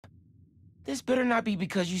This better not be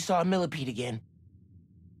because you saw a millipede again.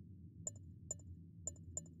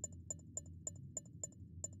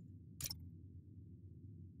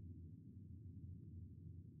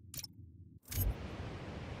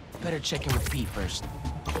 Better check in with Pete first.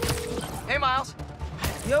 Hey, Miles.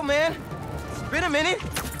 Yo, man. It's been a minute.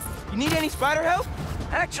 You need any spider help?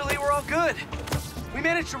 Actually, we're all good. We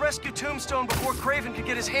managed to rescue Tombstone before Kraven could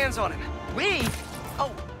get his hands on him. We?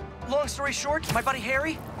 Oh, long story short, my buddy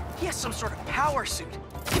Harry, he has some sort of power suit.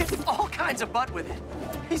 Kicked all kinds of butt with it.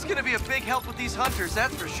 He's gonna be a big help with these hunters,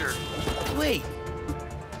 that's for sure. Wait.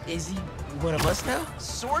 Is he one of us now?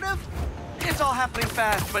 Sort of? It's all happening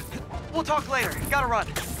fast, but we'll talk later. Gotta run.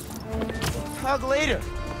 Talk later.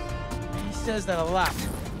 He says that a lot.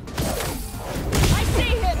 I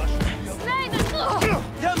see him! Snake!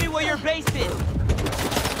 Tell me where your base is.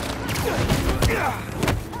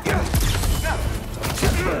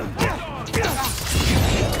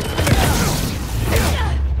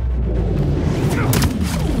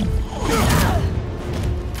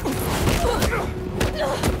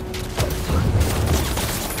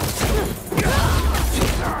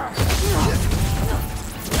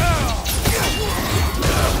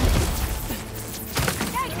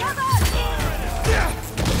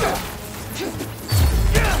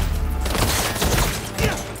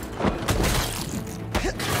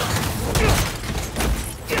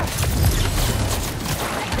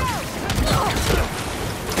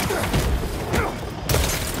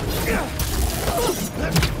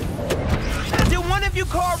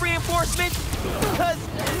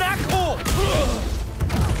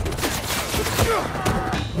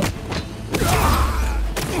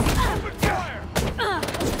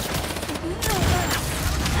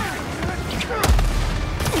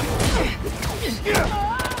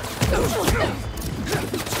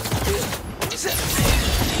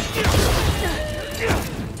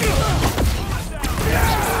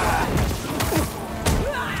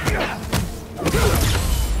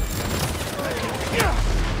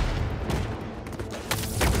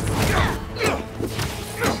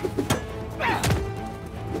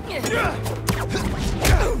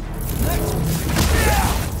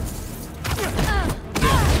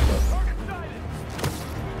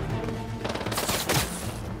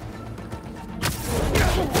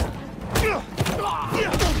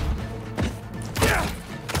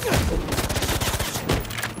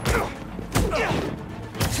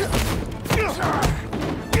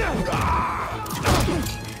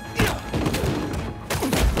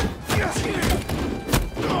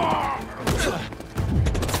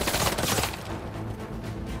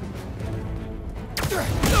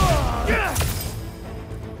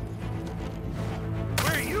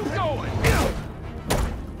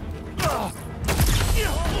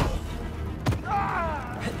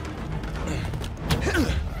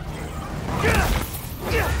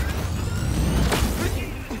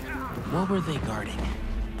 What were they guarding?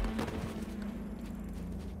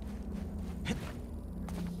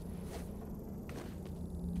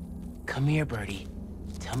 Come here, Birdie.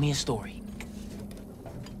 Tell me a story.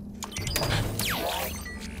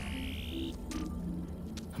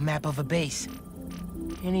 A map of a base.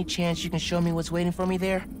 Any chance you can show me what's waiting for me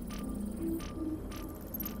there?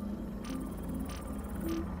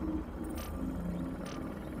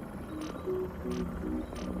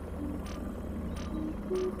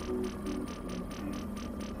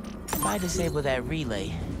 If I disable that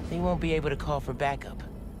relay, they won't be able to call for backup.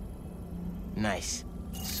 Nice.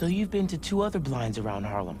 So you've been to 2 other blinds around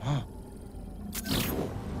Harlem, huh?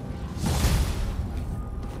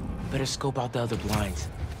 Better scope out the other blinds.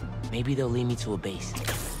 Maybe they'll lead me to a base.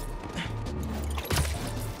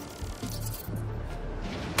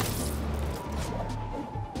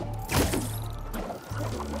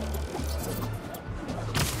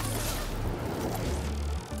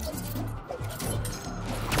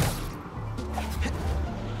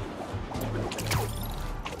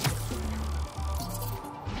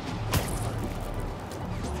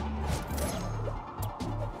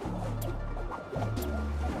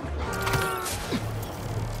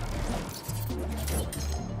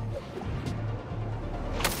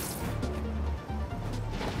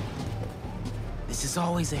 This is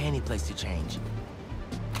always a handy place to change.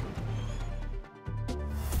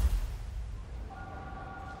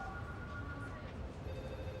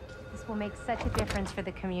 This will make such a difference for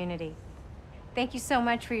the community. Thank you so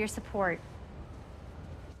much for your support.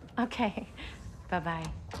 Okay, bye-bye.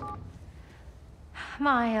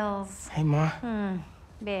 Miles. Hey, Ma.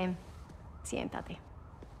 Ven, siéntate.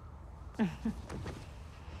 I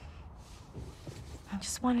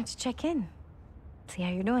just wanted to check in. See how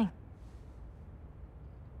you're doing.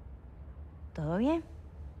 ¿Todo bien?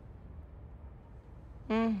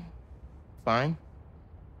 Fine.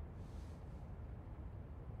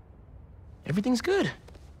 Everything's good.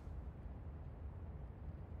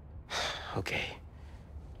 Okay.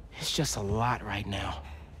 It's just a lot right now.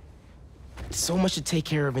 So much to take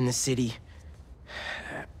care of in the city.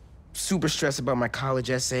 Super stressed about my college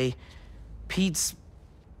essay. Pete's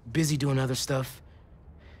busy doing other stuff.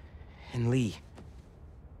 And Lee.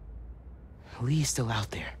 Lee's still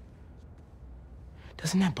out there.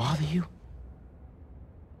 Doesn't that bother you?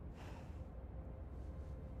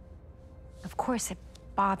 Of course it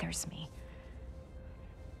bothers me.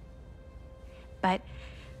 But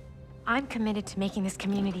I'm committed to making this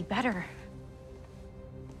community better.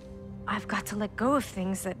 I've got to let go of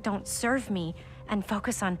things that don't serve me and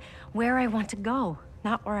focus on where I want to go,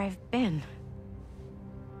 not where I've been.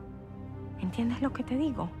 ¿Entiendes lo que te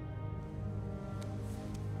digo?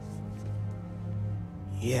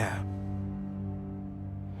 Yeah.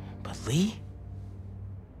 But Lee?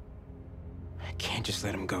 I can't just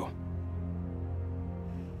let him go.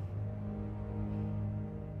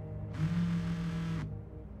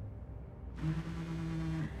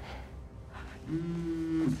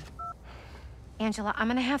 Angela, I'm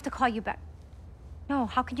gonna have to call you back. No,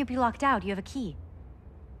 how can you be locked out? You have a key.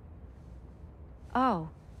 Oh.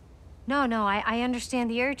 No, I understand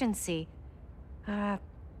the urgency.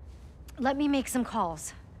 Let me make some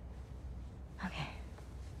calls. Okay.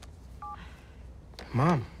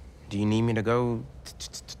 Mom, do you need me to go?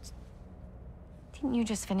 Didn't you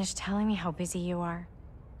just finish telling me how busy you are?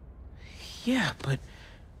 Yeah, but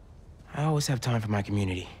I always have time for my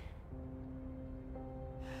community.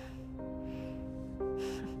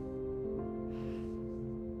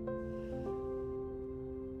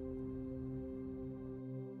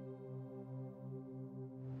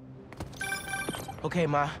 Okay,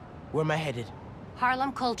 Ma. Where am I headed?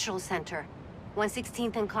 Harlem Cultural Center,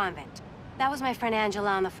 116th and Convent. That was my friend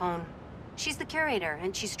Angela on the phone. She's the curator,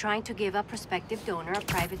 and she's trying to give a prospective donor a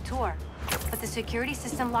private tour. But the security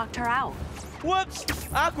system locked her out. Whoops!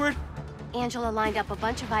 Awkward! Angela lined up a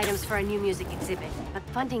bunch of items for a new music exhibit, but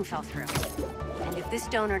funding fell through. And if this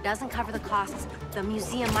donor doesn't cover the costs, the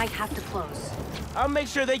museum might have to close. I'll make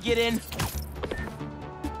sure they get in.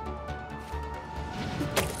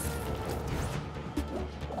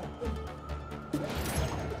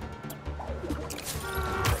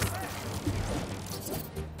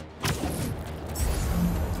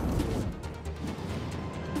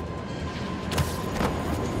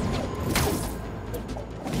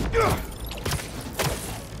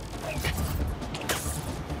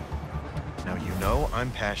 I'm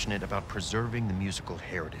passionate about preserving the musical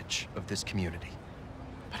heritage of this community.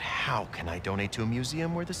 But how can I donate to a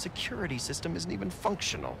museum where the security system isn't even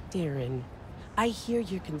functional? Darren, I hear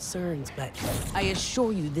your concerns, but I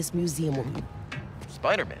assure you this museum will be...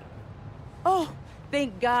 Spider-Man. Oh,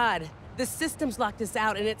 thank God. The system's locked us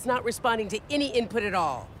out and it's not responding to any input at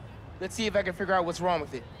all. Let's see if I can figure out what's wrong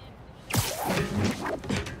with it.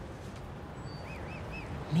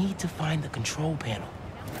 Need to find the control panel.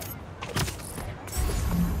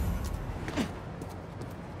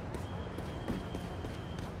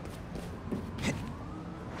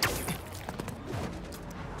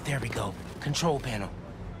 There we go. Control panel.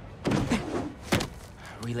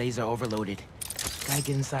 Relays are overloaded. Gotta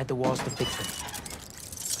get inside the walls to fix them.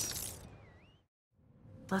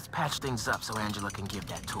 Let's patch things up so Angela can give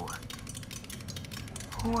that tour.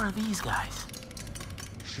 Who are these guys?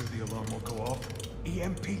 Sure the alarm won't go off?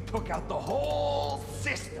 EMP took out the whole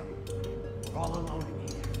system. We're all alone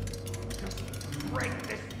in here. Just break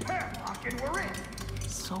this padlock and we're in.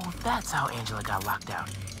 So if that's how Angela got locked out,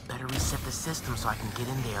 better reset the system so I can get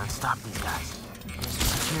in there and stop these guys. There's a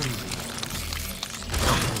security relay.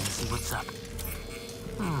 Okay, let's see what's up.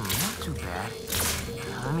 Not too bad.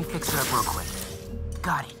 Let me fix it up real quick.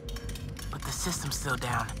 Got it. But the system's still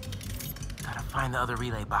down. Gotta find the other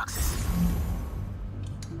relay boxes.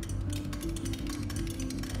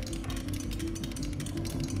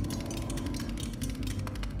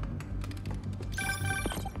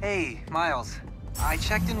 Hey, Miles. I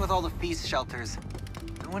checked in with all the feast shelters.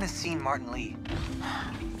 No one has seen Martin Lee.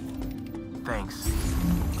 Thanks.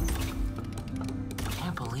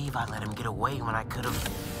 Can't believe I let him get away when I could've...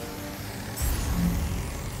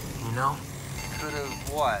 You know? Could've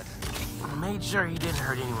what? Made sure he didn't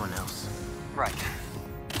hurt anyone else. Right.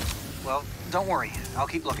 Well, don't worry. I'll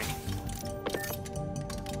keep looking.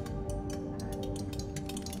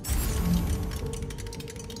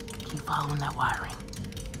 Keep following that wiring.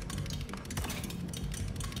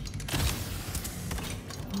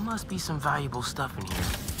 Must be some valuable stuff in here.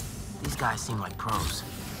 These guys seem like pros.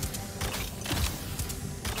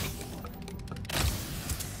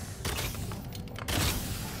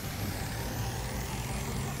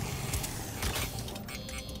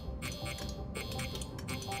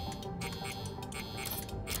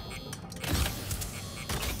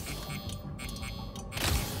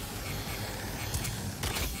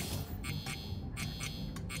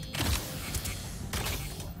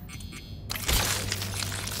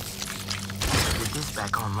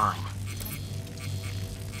 back online.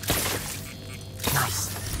 Nice.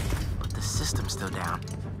 But the system's still down.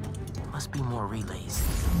 Must be more relays.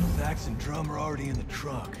 Sax and drum are already in the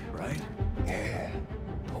truck, right? Yeah,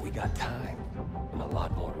 but we got time. And a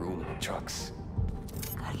lot more room in the trucks.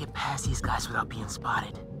 Gotta get past these guys without being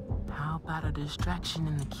spotted. How about a distraction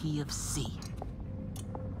in the key of C?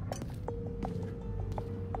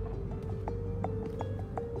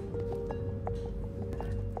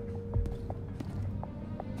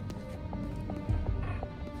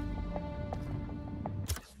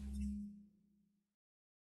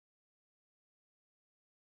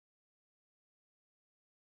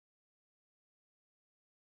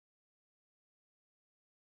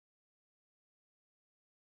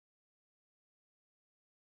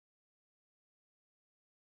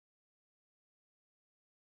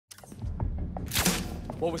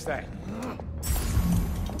 What was that?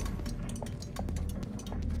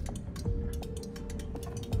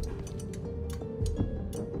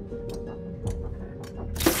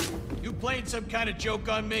 You playing some kind of joke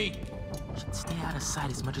on me? Should stay out of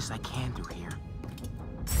sight as much as I can through here.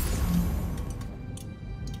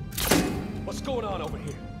 What's going on over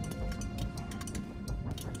here?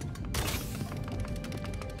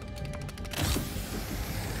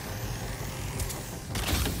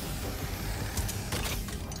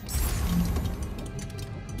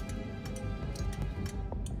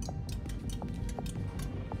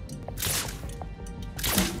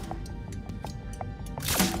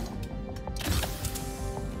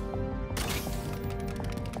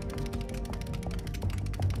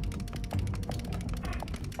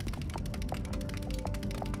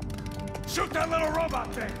 Shoot that little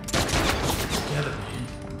robot thing! Together, man.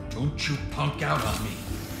 Don't you punk out on me.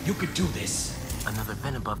 You could do this. Another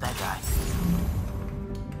vent above that guy.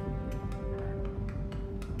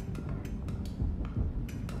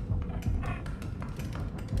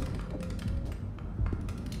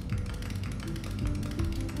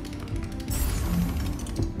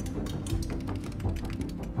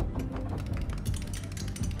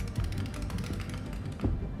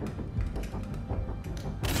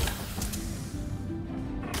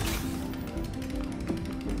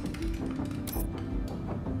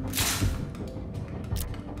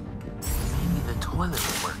 Toilet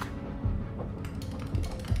will work.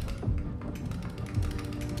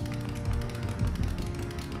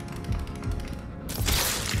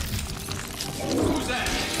 Who's that?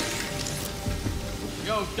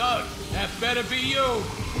 Yo, Doug, that better be you.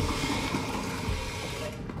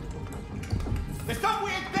 There's some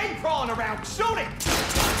weird thing crawling around! Shoot it!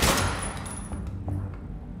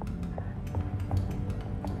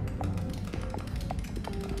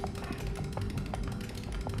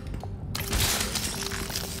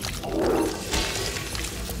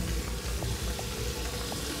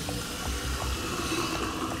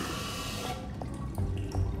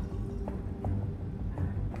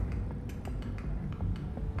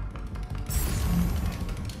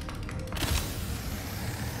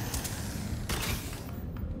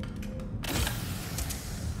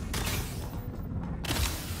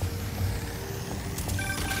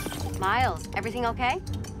 Miles, everything okay?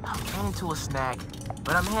 I ran into a snag,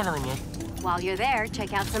 but I'm handling it. While you're there,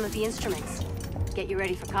 check out some of the instruments. Get you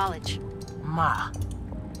ready for college. Ma,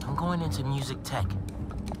 I'm going into music tech.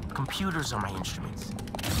 Computers are my instruments.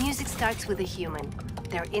 Music starts with a human,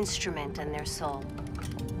 their instrument and their soul.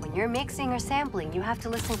 When you're mixing or sampling, you have to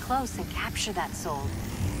listen close and capture that soul.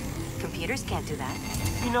 Computers can't do that.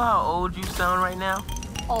 You know how old you sound right now?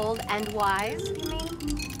 Old and wise, you mean?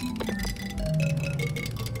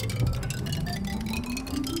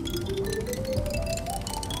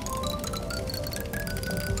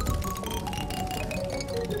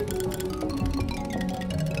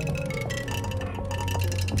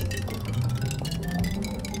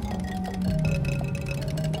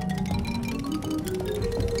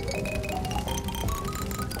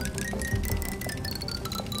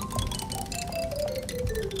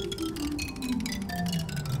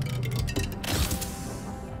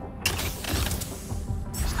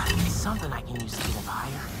 Something I can use to get up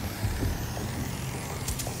higher.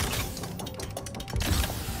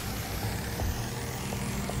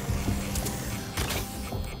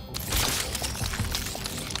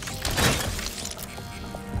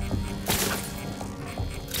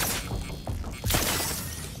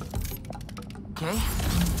 Okay,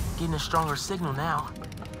 getting a stronger signal now.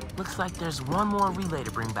 Looks like there's one more relay to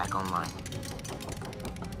bring back online.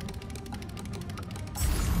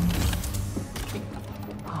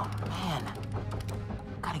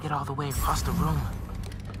 Get all the way across the room.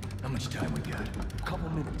 How much time we got? A couple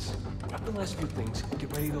minutes. Grab the last few things and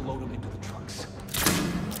get ready to load them into the trucks.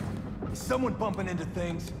 Is someone bumping into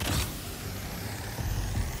things?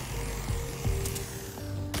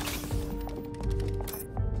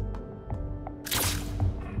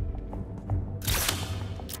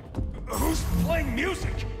 Who's playing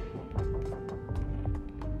music?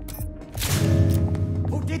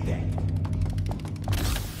 Who did that?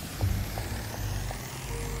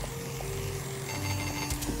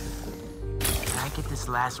 Get this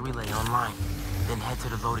last relay online, then head to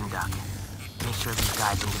the loading dock. Make sure these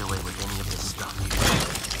guys don't get away with any of this stuff.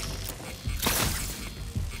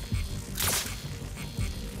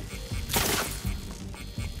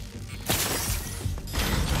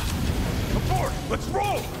 Aboard! Let's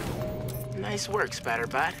roll! Nice work,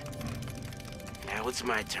 Spatterbot. Now it's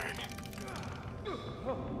my turn.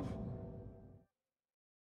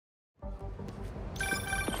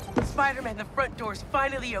 Spider-Man, the front door's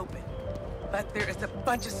finally open. But there is a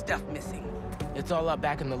bunch of stuff missing. It's all up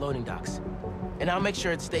back in the loading docks. And I'll make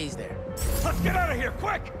sure it stays there. Let's get out of here,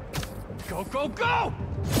 quick! Go, go, go!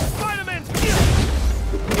 Spider-Man's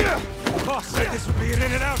here! Boss said this would be an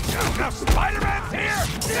in and out job. Now Spider-Man's here!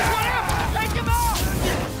 Whatever! Take him out!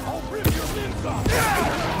 I'll rip your limbs off!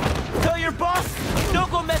 Tell your boss,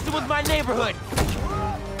 don't go messing with my neighborhood!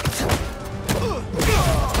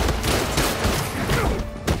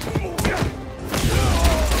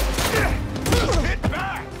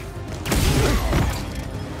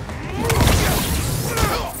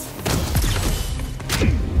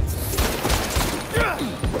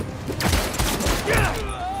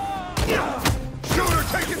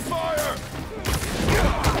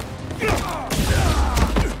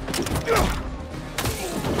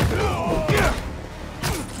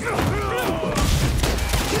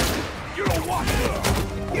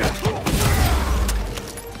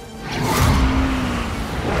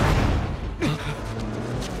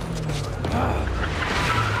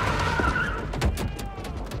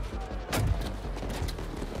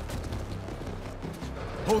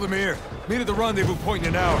 Hold him here. Meet at the rendezvous point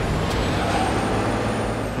in an hour.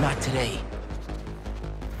 Not today.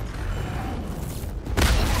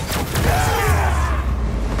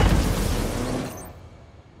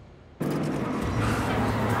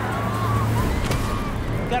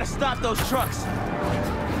 Gotta stop those trucks.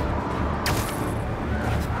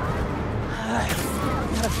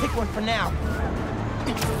 Gotta pick one for now.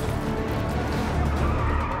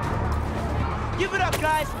 Give it up,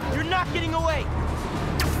 guys! You're not getting away!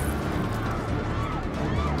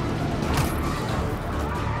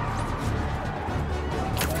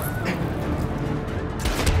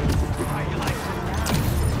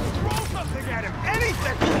 Throw something at him!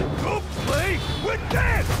 Anything! Go play with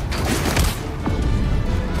this!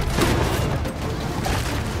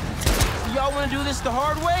 Y'all wanna do this the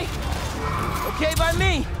hard way? Okay by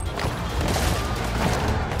me!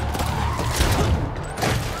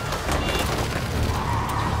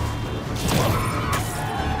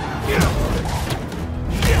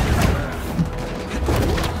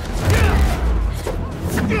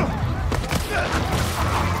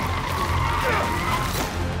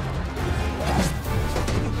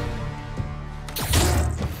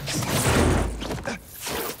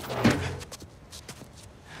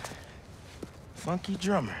 Funky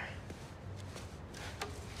drummer.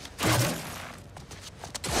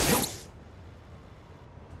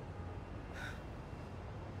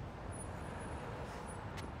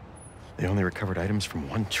 They only recovered items from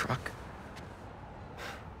one truck?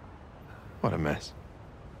 What a mess.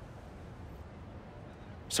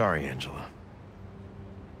 Sorry, Angela.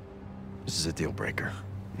 This is a deal breaker.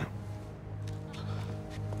 No.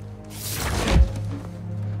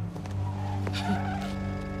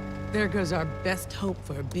 There goes our best hope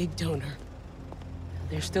for a big donor.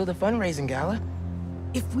 There's still the fundraising gala.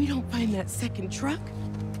 If we don't find that second truck,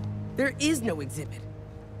 there is no exhibit.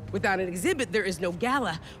 Without an exhibit, there is no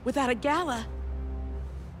gala. Without a gala,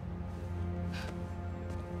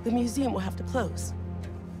 the museum will have to close.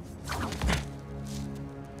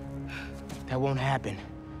 That won't happen.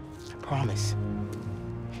 I promise.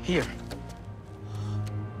 Here.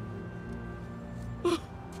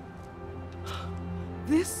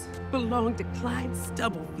 This belonged to Clyde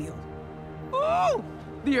Stubblefield. Ooh!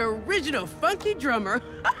 The original funky drummer.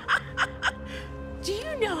 Do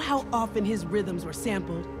you know how often his rhythms were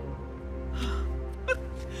sampled?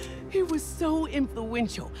 He was so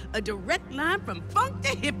influential. A direct line from funk to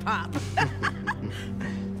hip-hop.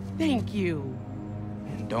 Thank you.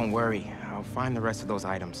 And don't worry, I'll find the rest of those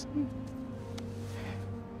items.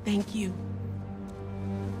 Thank you.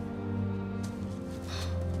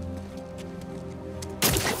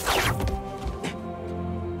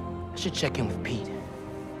 I should check in with Pete.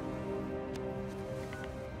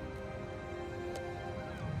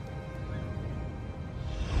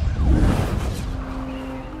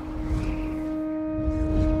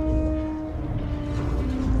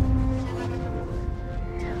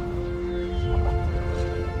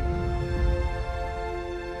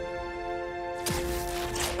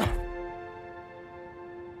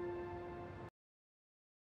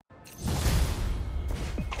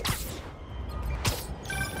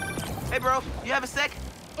 Hey, bro, you have a sec?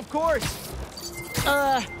 Of course.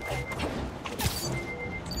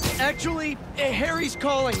 Actually, Harry's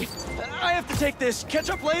calling. I have to take this. Catch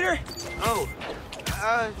up later? Oh,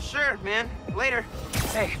 sure, man. Later.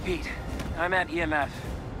 Hey, Pete. I'm at EMF.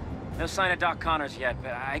 No sign of Doc Connors yet,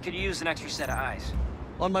 but I could use an extra set of eyes.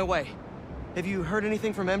 On my way. Have you heard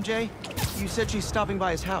anything from MJ? You said she's stopping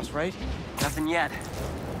by his house, right? Nothing yet.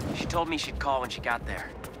 She told me she'd call when she got there.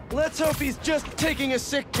 Let's hope he's just taking a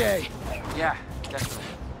sick day. Yeah, definitely.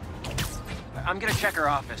 I'm gonna check her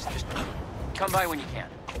office. Just come by when you can.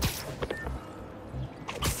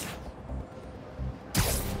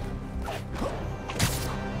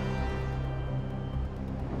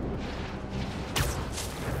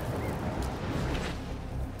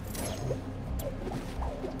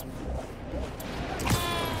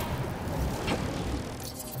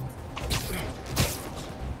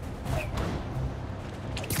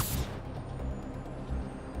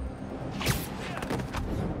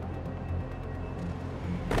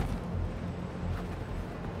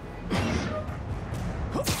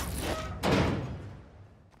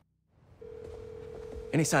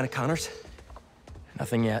 Any sign of Connors?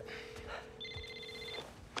 Nothing yet.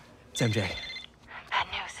 It's MJ. Bad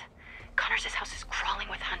news. Connors' house is crawling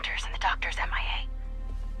with hunters and the doctor's MIA.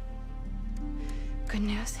 Good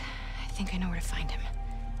news. I think I know where to find him.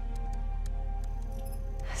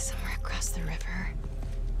 Somewhere across the river.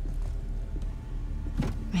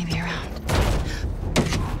 Maybe around.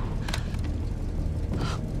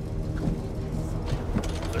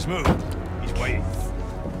 Let's move. He's waiting.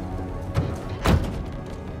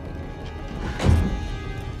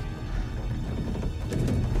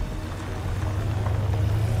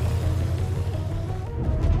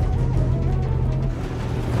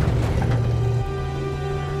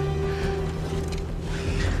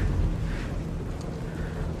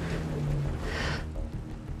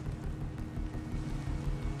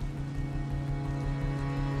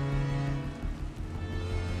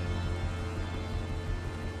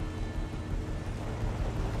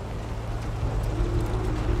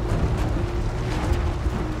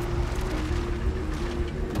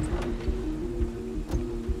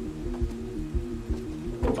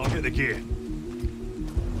 I'll get the gear.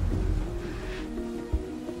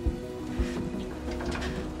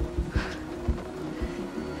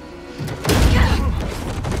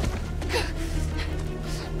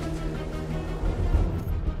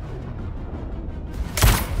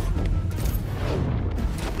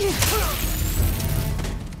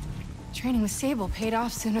 Training with Sable paid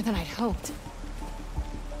off sooner than I'd hoped.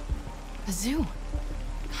 A zoo.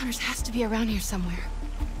 Connors has to be around here somewhere.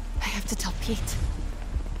 I have to tell Pete.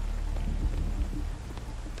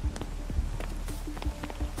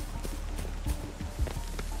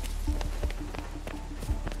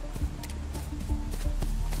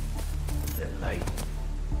 The light.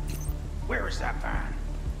 Where is that van?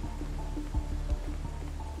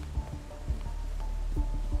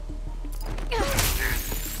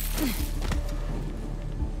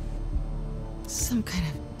 Some kind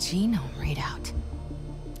of genome readout.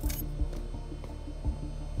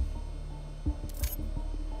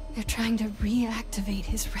 They're trying to reactivate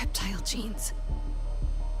his reptile genes.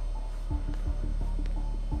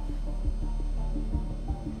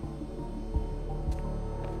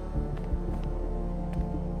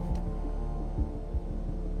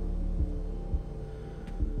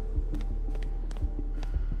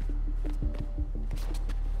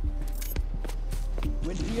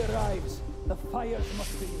 When he arrives, the fires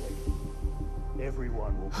must be lit.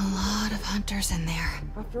 Everyone will. A lot of hunters in there.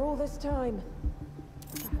 After all this time,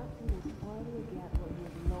 perhaps he will finally get what he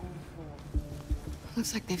is known for.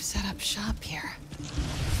 Looks like they've set up shop here.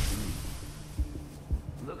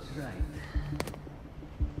 Looks right.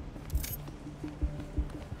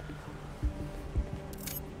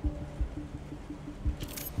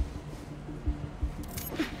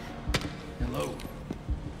 Hello.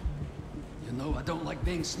 You know I don't like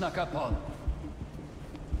being snuck up on.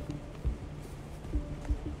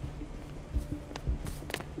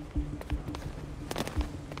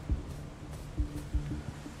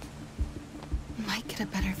 Might get a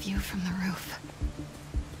better view from the roof.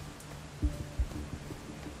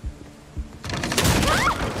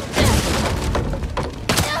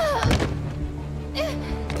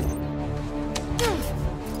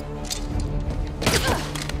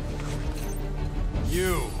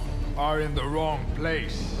 You are in the wrong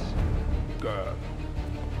place, girl.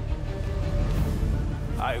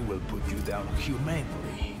 I will put you down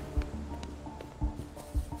humanely.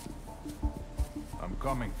 I'm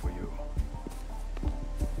coming for you.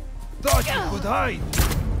 Thought you could hide!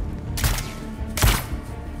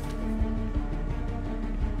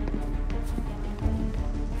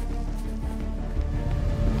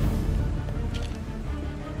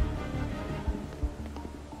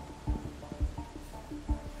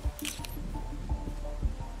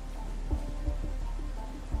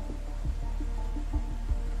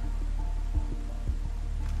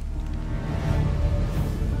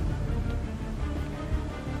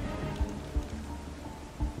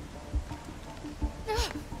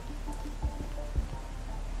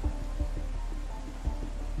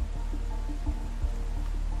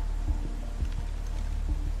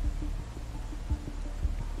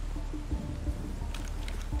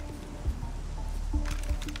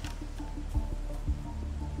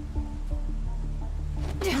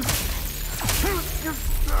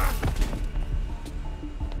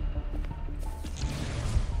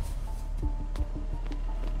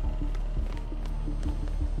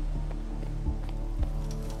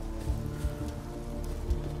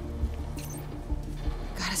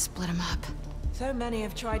 split him up. So many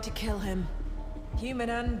have tried to kill him. Human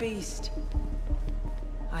and beast.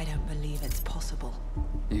 I don't believe it's possible.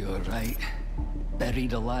 You're right.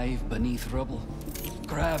 Buried alive beneath rubble.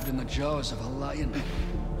 Grabbed in the jaws of a lion.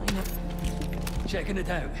 I know. Checking it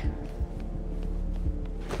out.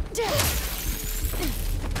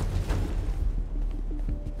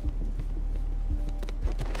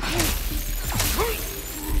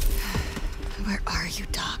 Where are you,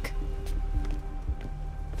 Doc?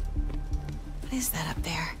 What is that up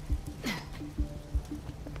there?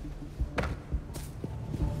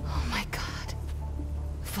 Oh my god.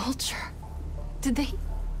 Vulture. Did they...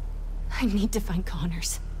 I need to find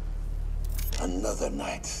Connors. Another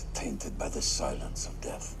night tainted by the silence of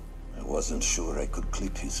death. I wasn't sure I could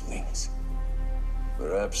clip his wings.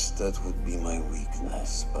 Perhaps that would be my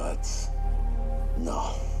weakness, but...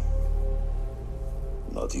 no.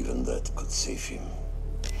 Not even that could save him.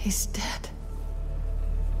 He's dead.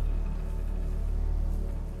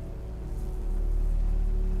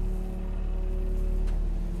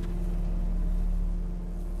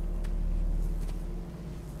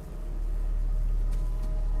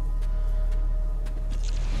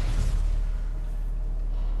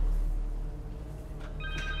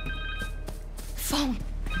 Phone.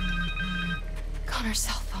 Connor's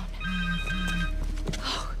cell phone.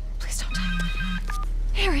 Oh, please don't die.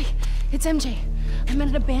 Harry, it's MJ. I'm at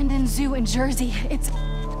an abandoned zoo in Jersey. It's...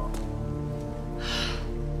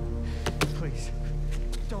 Please,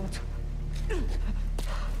 don't.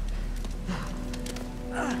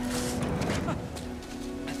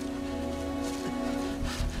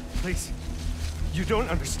 Please, you don't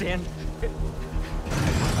understand.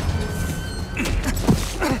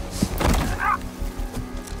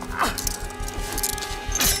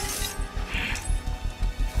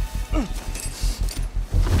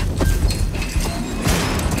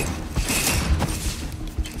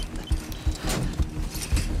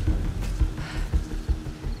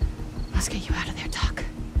 Let's get you out of there, Doc.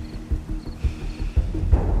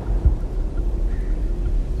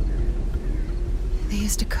 They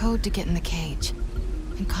used a code to get in the cage.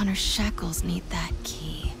 And Connor's shackles need that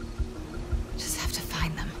key. Just have to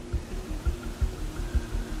find them.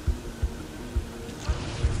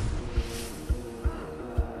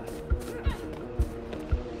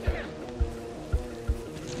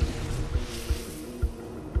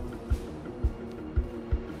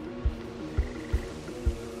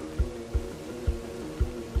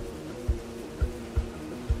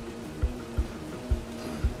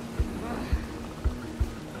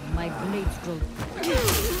 My blades grow.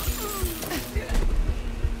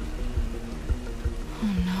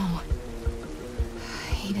 Oh no.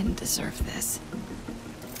 He didn't deserve this.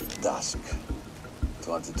 Dusk.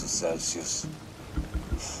 22 Celsius.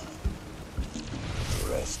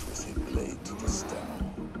 Rest with a blade to the stem.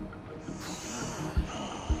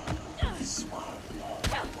 This one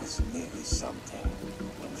was nearly something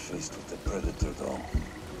when faced with the Predator, though.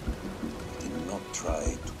 He did not try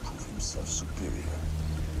to prove himself superior.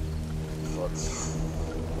 Fought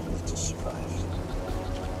only to survive.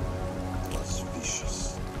 It was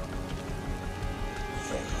vicious.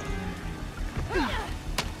 Fair.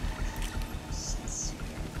 Sincere.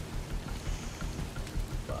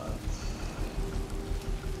 But...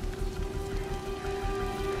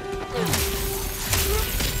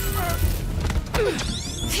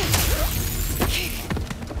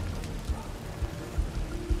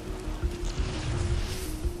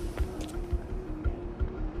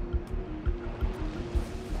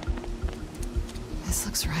 This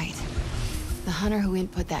looks right. The hunter who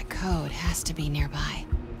input that code has to be nearby.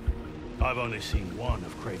 I've only seen one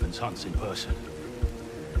of Craven's hunts in person.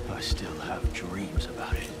 I still have dreams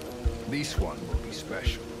about it. This one will be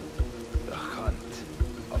special. The hunt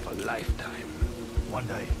of a lifetime. One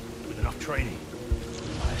day, with enough training,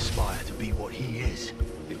 I aspire to be what he is.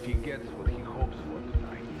 If he gets what he hopes for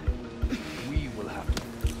tonight, we will have to...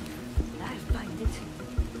 I find it.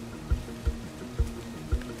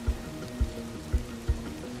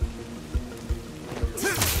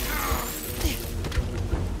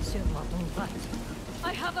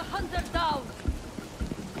 I have a hunter down!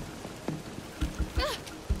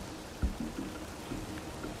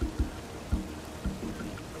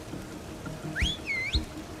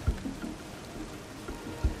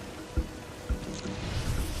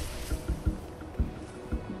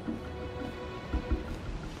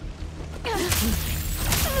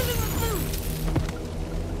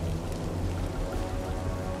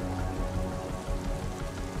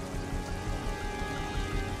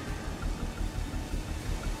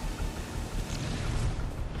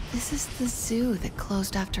 This is the zoo that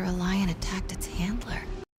closed after a lion attacked its handler.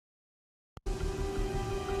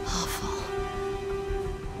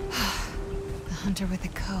 hunter with the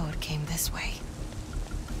code came this way.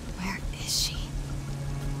 Where is she?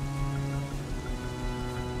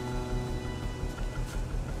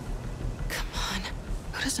 Come on.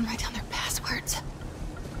 Who doesn't write down their passwords?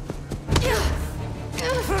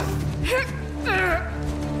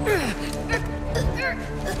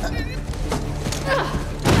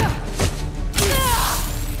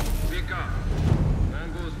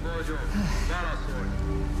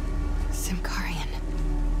 Symkarian.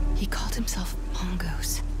 He called himself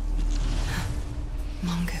Mongoose.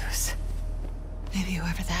 Mongoose. Maybe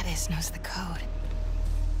whoever that is knows the code.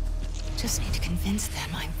 Just need to convince them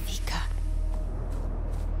I'm Vika.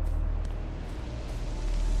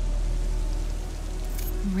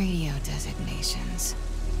 Radio designations.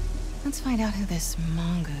 Let's find out who this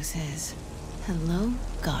Mongoose is. Hello,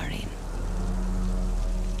 Garin.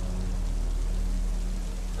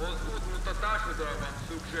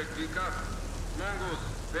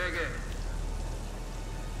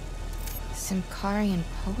 Symkarian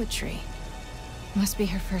poetry. Must be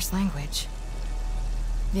her first language.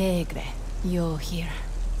 Vegre, yo here.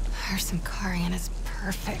 Her Symkarian is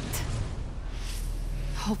perfect.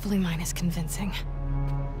 Hopefully mine is convincing.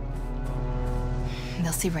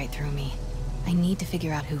 They'll see right through me. I need to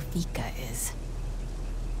figure out who Vika is.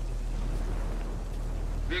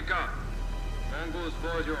 Vika, Mongoose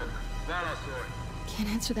Bojok, Valasoy. Can't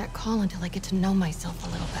answer that call until I get to know myself a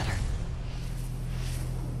little better.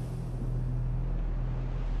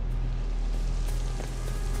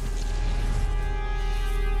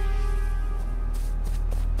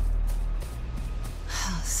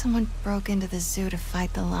 Someone broke into the zoo to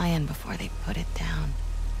fight the lion before they put it down.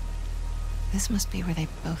 This must be where they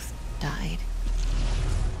both died.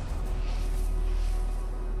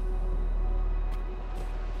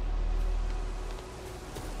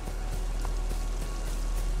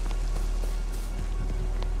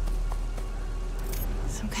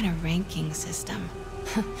 Some kind of ranking system.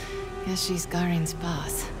 Guess she's Garin's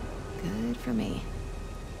boss. Good for me.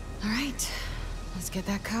 All right, let's get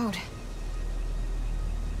that code.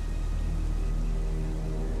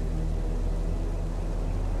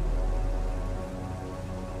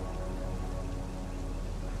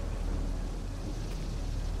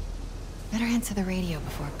 Better answer the radio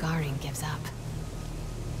before Garin gives up.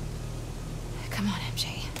 Come on,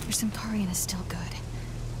 MJ. Your Symkarian is still good.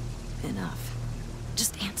 Enough.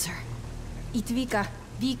 Just answer. Itt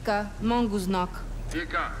Vika, Monguznak.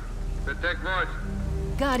 Vika, beteg vagy?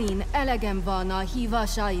 Garin, elegem van a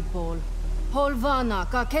hívásaidból. Hol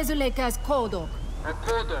vannak a kezülékhez kódok? A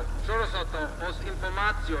kódok sorozata az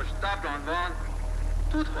információs táblán van.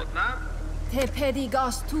 Tudhatnám? Te pedig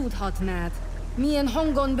azt tudhatnád. Milyen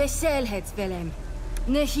hangon beszélhetsz velem.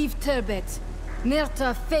 Ne hív többet, mert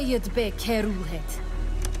a fejedbe kerülhet.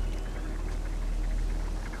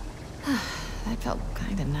 That felt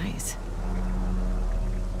kinda nice.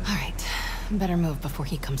 All right, better move before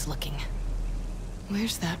he comes looking.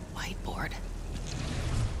 Where's that whiteboard?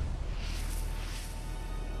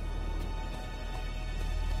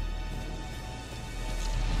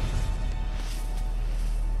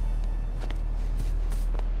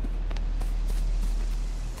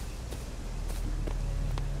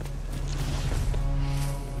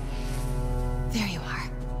 There you are.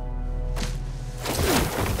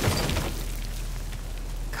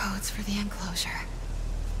 Codes for the enclosure.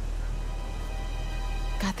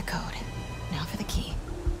 Got the code. Now for the key.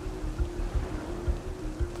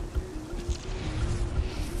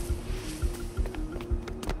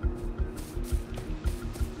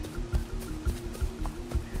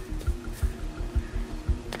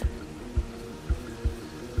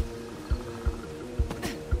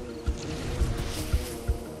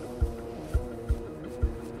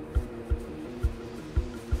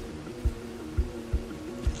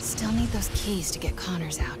 Still need those keys to get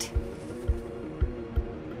Connors out.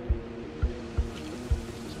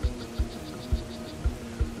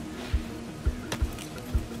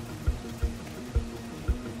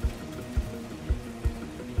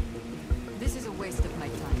 This is a waste of my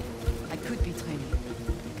time. I could be training.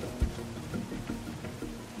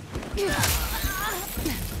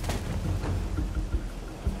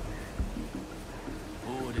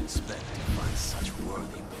 Who would expect to find such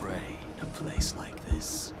worthy prey in a place like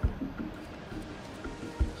this?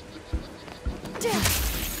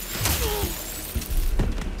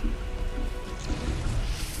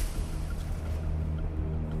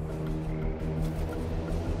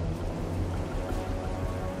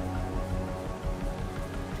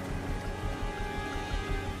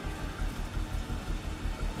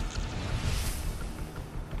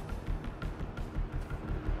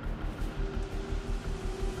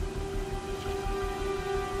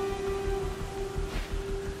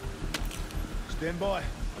 Stand by.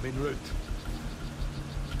 I'm en route.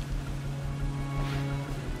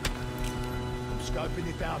 I'm scoping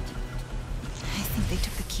it out. I think they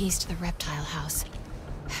took the keys to the reptile house.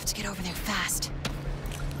 I have to get over there fast.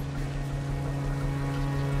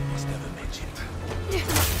 Was never mentioned.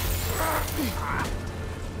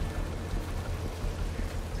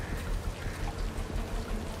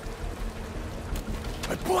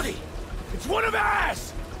 My body! It's one of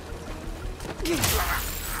ours!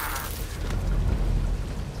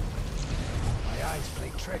 My eyes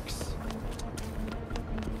play tricks.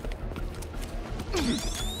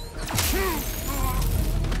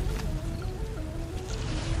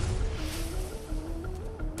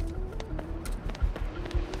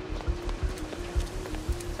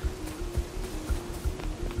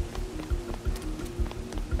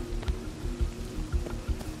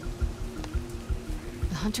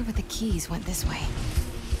 The hunter with the keys went this way.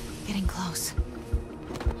 Getting close.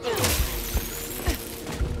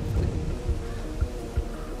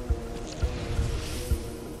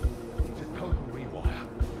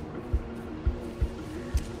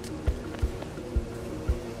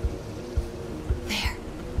 There.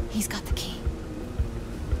 He's got the key.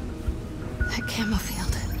 That camo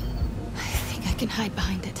field. I think I can hide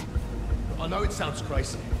behind it. I know it sounds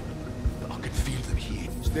crazy, but I can feel them here.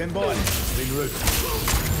 Stand by. I'm en route.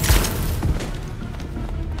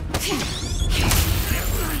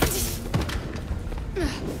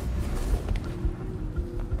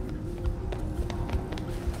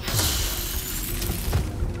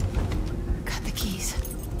 Got the keys.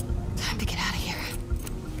 Time to get out of here.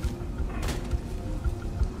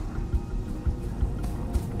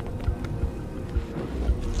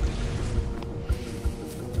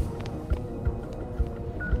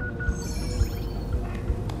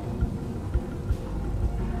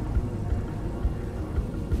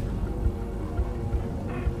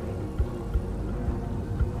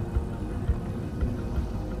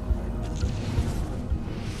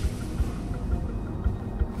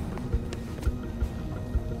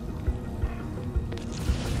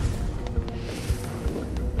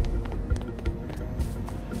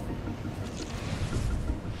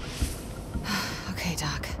 Okay,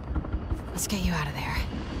 Doc. Let's get you out of there.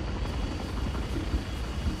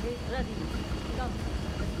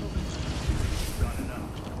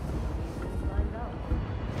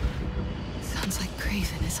 Sounds like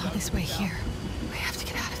Craven is on his way here. We have to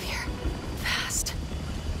get out of here. Fast.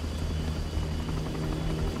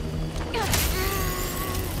 We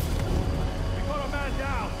got a man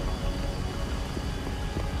down.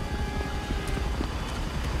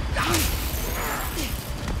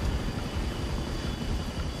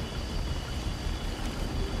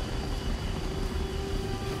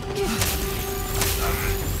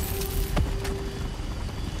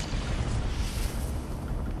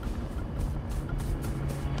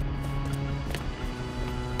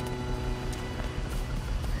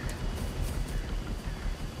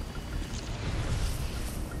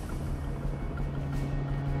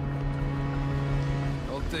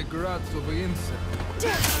 I'll take rats over insect.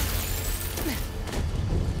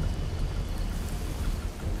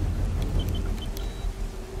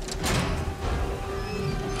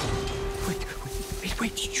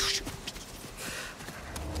 Wait, you should...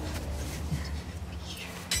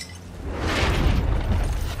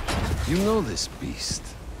 You know this beast.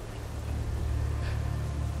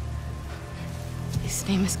 His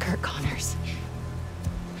name is Kurt Connors.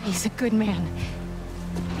 He's a good man.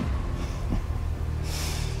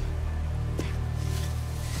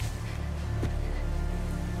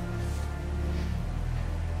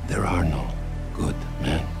 There are no good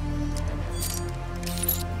men.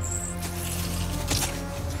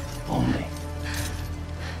 Only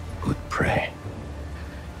good prey.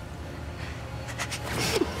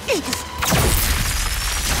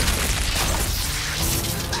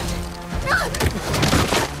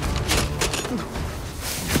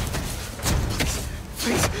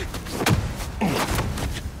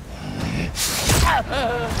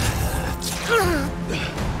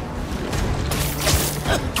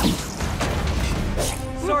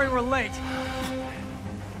 Sorry we're late.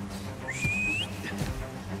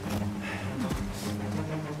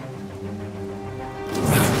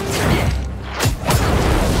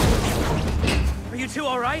 Are you two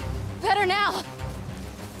all right? Better now!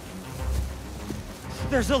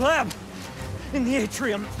 There's a lab in the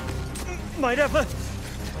atrium. Might have a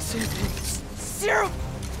serum.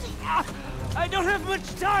 I don't have much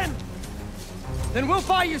time. Then we'll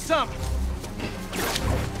buy you some.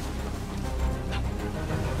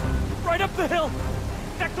 Right up the hill.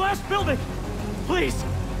 That glass building. Please,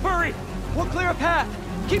 hurry. We'll clear a path.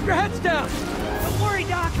 Keep your heads down! Don't worry,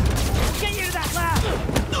 Doc. We'll get you to that lab.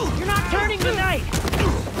 You're not turning tonight.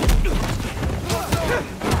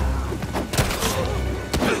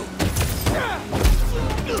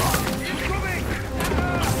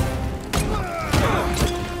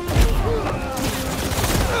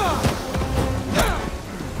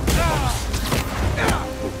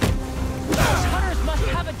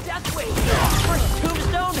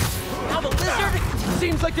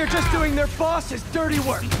 Seems like they're just doing their boss's dirty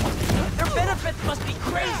work. Their benefits must be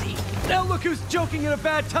crazy. Now look who's joking at a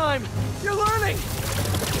bad time. You're learning!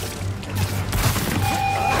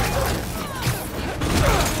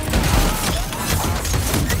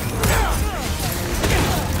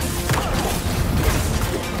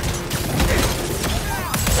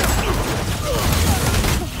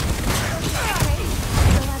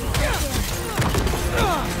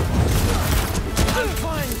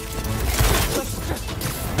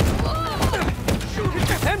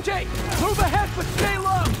 MJ! Move ahead, but stay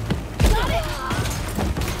low! Got it!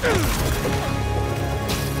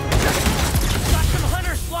 Got some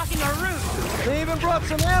hunters blocking our route! They even brought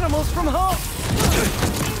some animals from home!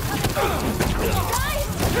 Guys!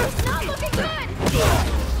 It's not looking good!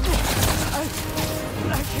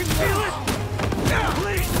 I can feel it!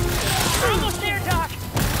 Please! We're almost there, Doc!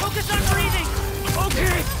 Focus on breathing!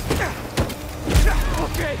 Okay!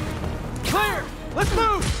 Okay! Clear! Let's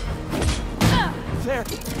move! There.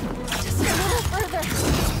 Just a little further.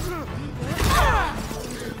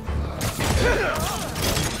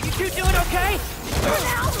 You two doing okay?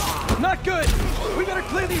 Not good! We better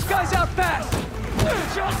clear these guys out fast!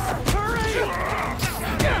 Just hurry!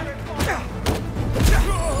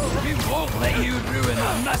 We won't let you ruin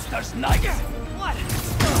our master's night! What?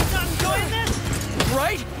 Not enjoying this?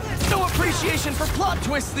 Right? No appreciation for plot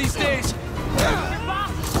twists these days! Your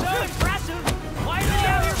boss is so impressive! Why do they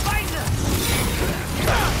out here fighting us?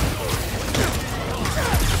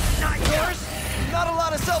 Not yours? Not a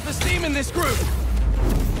lot of self-esteem in this group!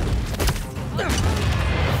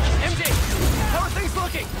 MJ, how are things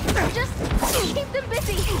looking? Just keep them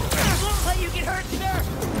busy! I won't let you get hurt, sir!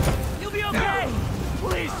 You'll be okay!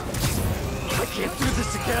 Please! I can't do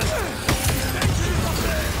this again!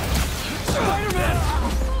 Spider-Man!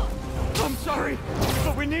 I'm sorry,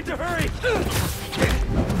 but we need to hurry!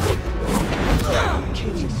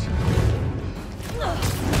 Cages.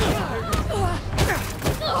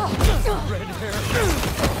 Red hair.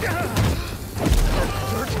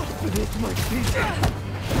 Dirt beneath my feet.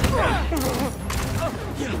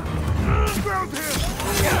 Ground him!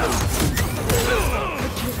 I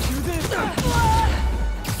can't do this!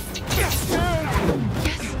 Yes,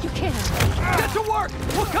 you can. Get to work!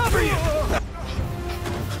 We'll cover you!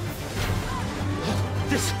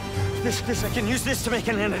 This, I can use this to make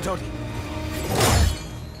an antidote.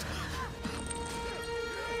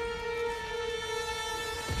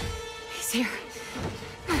 He's here.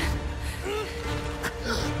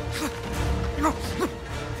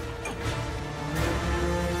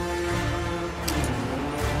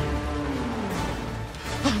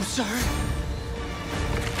 I'm sorry.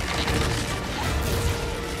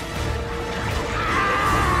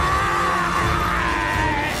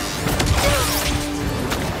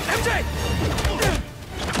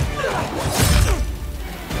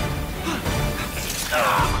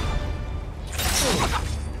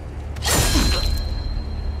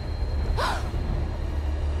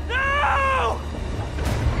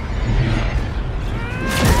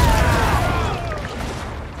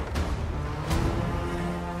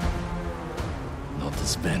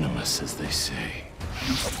 As venomous as they say.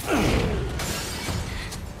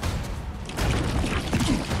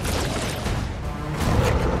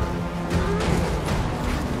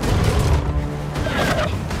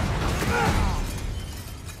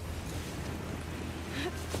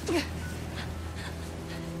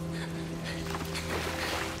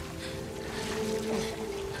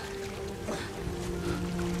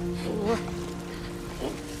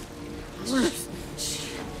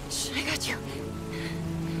 I got you.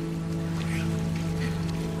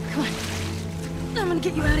 Come on. I'm gonna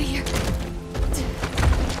get you out of here.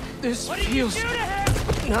 This feels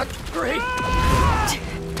not great.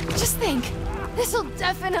 Just think. This'll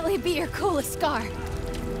definitely be your coolest scar.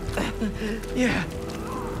 Yeah.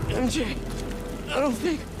 MJ, I don't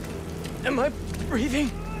think... Am I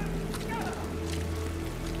breathing?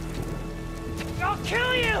 I'll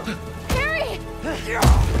kill you! Harry!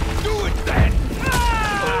 Do it then!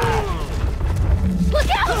 Look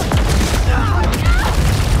out!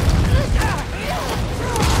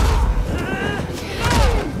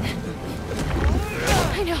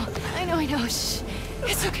 I know. Shh.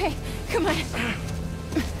 It's okay. Come on. I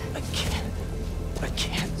can't I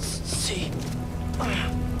can't see.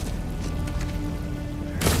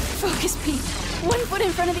 Focus, Pete. One foot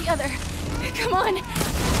in front of the other. Come on.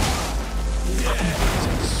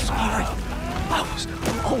 Sorry. I was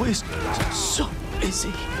always so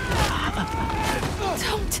busy.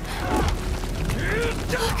 Don't.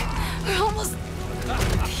 Look, we're almost...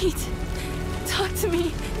 Pete, talk to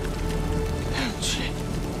me.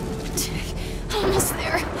 Almost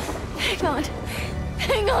there. Hang on.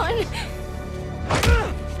 Hang on.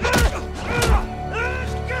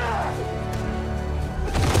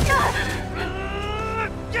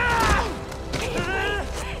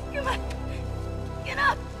 Come on. Get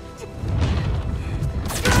up.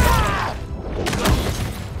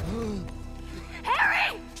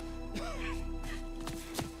 Harry!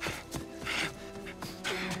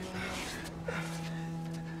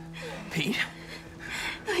 Pete?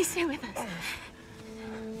 Please stay with us.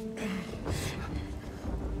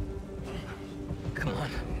 Come on.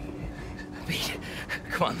 Pete,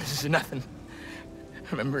 come on, this is nothing.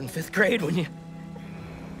 Remember in 5th grade when you...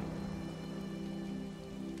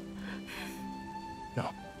 No.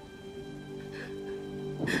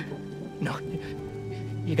 No.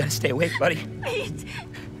 You gotta stay awake, buddy. Pete!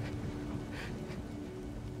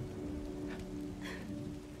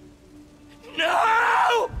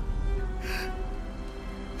 No!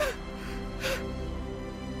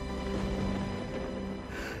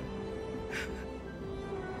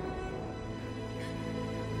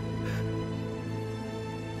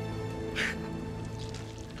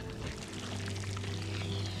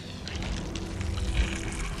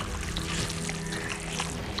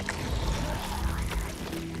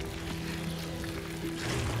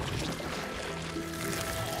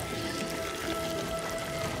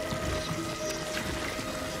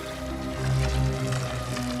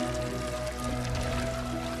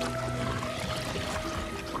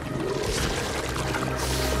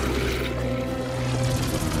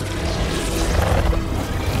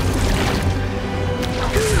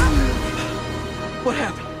 What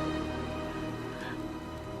happened?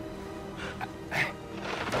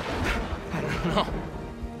 I don't know.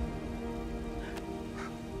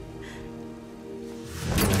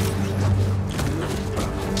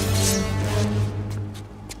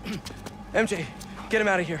 MJ, get him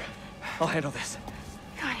out of here. I'll handle this.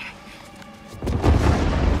 Come on, Harry.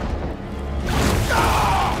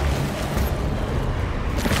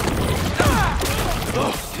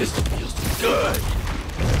 Oh, this feels good.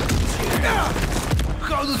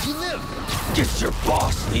 How does he live? Get your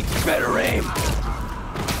boss needs better aim.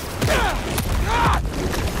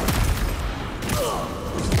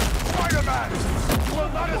 Spider-Man! You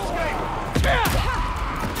will not escape!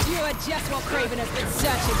 You are just what Kraven has been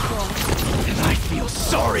searching for. And I feel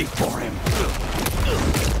sorry for him.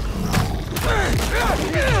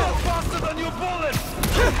 Faster than your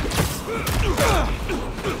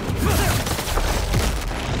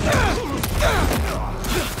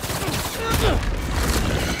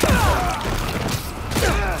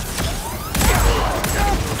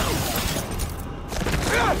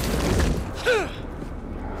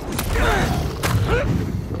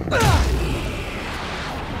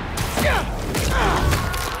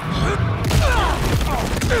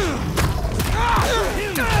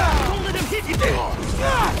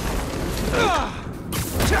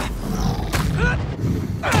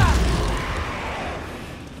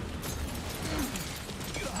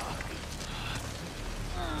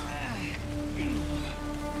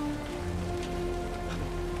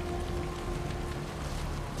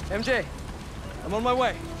MJ, I'm on my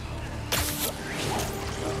way.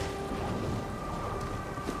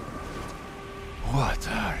 What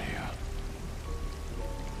are you?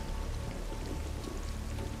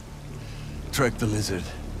 Trek the lizard.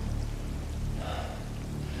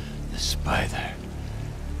 The spider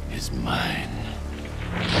is mine.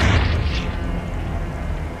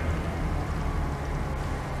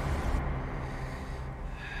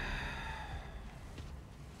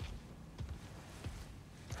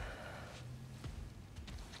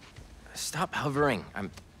 Stop hovering. I'm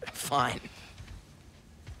fine.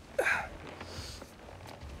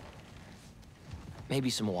 Maybe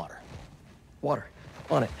some water. Water.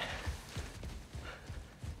 On it.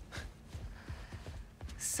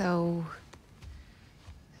 So...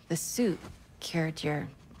 the suit cured your...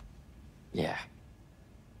 Yeah.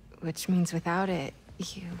 Which means without it,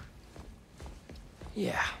 you...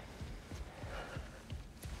 Yeah.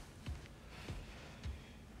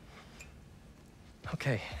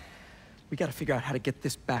 Okay. We gotta figure out how to get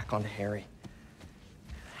this back onto Harry.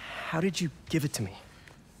 How did you give it to me?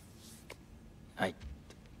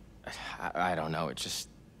 I don't know, it just...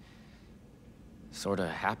 sorta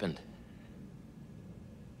happened.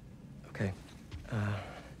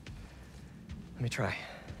 Let me try.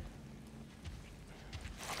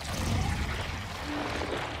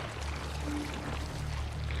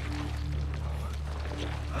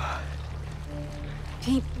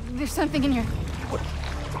 Pete, there's something in here.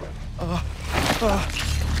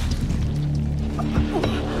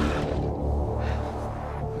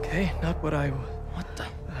 Okay, not what I... What the?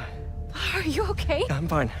 Are you okay? I'm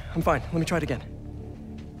fine. I'm fine. Let me try it again.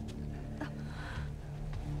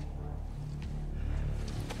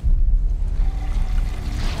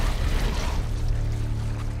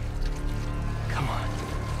 Come on.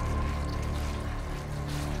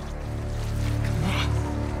 Come on.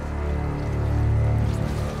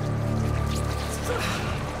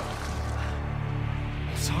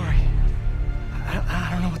 I'm sorry. I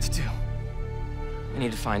don't know what to do. We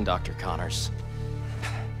need to find Dr. Connors.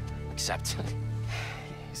 Except...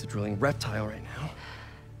 He's a drilling reptile right now.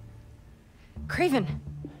 Kraven.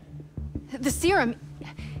 The serum.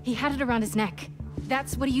 He had it around his neck.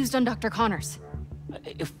 That's what he used on Dr. Connors.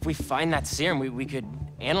 If we find that serum, we could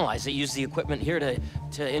analyze it, use the equipment here to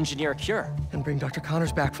engineer a cure. And bring Dr.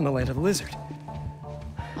 Connors back from the Land of the Lizard.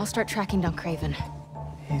 I'll start tracking down Kraven.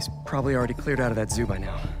 He's probably already cleared out of that zoo by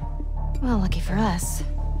now. Well, lucky for us.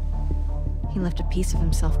 He left a piece of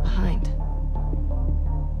himself behind.